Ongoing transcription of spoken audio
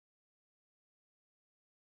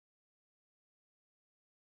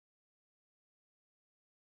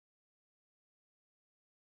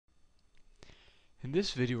In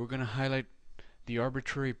this video, we're going to highlight the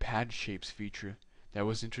Arbitrary Pad Shapes feature that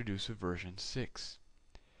was introduced with version 6.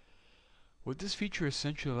 What this feature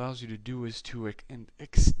essentially allows you to do is to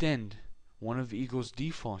extend one of Eagle's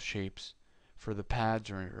default shapes for the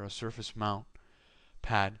pads or a surface mount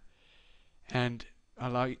pad and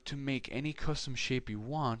allow you to make any custom shape you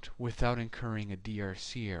want without incurring a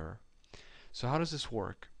DRC error. So how does this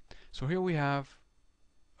work? So here we have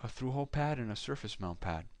a through-hole pad and a surface mount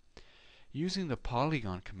pad. Using the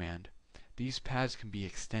polygon command, these pads can be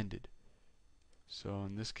extended. So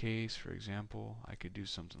in this case, for example, I could do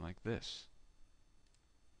something like this.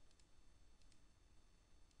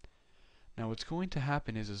 Now what's going to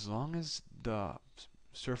happen is, as long as the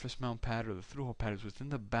surface mount pad or the through-hole pad is within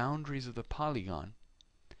the boundaries of the polygon,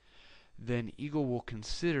 then Eagle will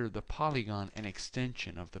consider the polygon an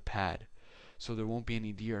extension of the pad. So there won't be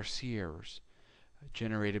any DRC errors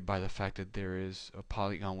generated by the fact that there is a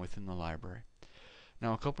polygon within the library.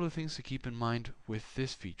 Now, a couple of things to keep in mind with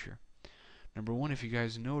this feature. Number one, if you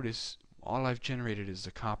guys notice, all I've generated is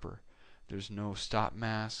the copper. There's no stop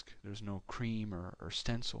mask, there's no cream or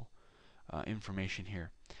stencil information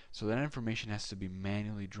here. So that information has to be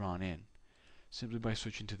manually drawn in simply by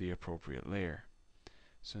switching to the appropriate layer.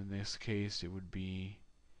 So in this case, it would be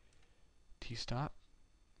T-stop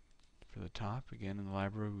for the top. Again, in the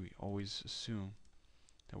library, we always assume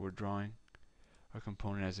that we're drawing a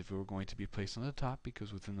component as if it were going to be placed on the top,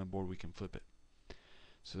 because within the board we can flip it.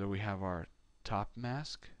 So there we have our top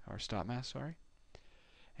mask, our stop mask, sorry,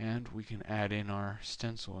 and we can add in our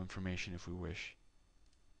stencil information if we wish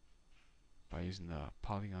by using the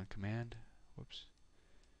polygon command. Whoops.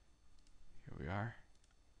 Here we are.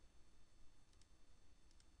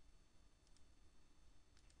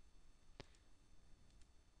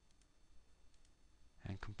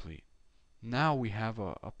 And complete. Now we have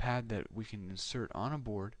a pad that we can insert on a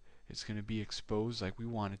board. It's going to be exposed like we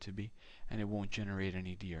want it to be, and it won't generate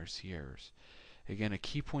any DRC errors. Again, a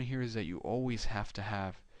key point here is that you always have to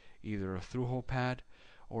have either a through-hole pad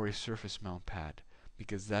or a surface mount pad,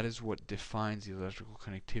 because that is what defines the electrical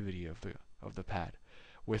connectivity of the pad.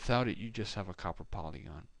 Without it, you just have a copper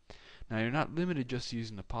polygon. Now, you're not limited just to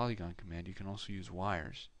using the polygon command. You can also use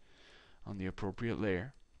wires on the appropriate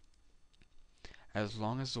layer. As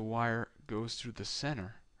long as the wire goes through the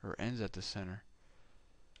center or ends at the center,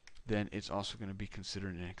 then it's also going to be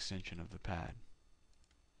considered an extension of the pad.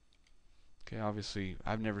 Okay, obviously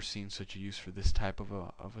I've never seen such a use for this type of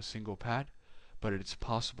a single pad, but it's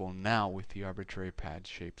possible now with the arbitrary pad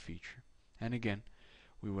shape feature. And again,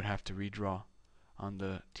 we would have to redraw on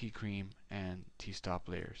the T-cream and T-stop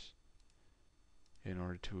layers in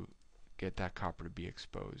order to get that copper to be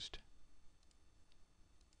exposed.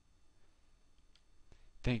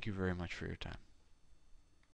 Thank you very much for your time.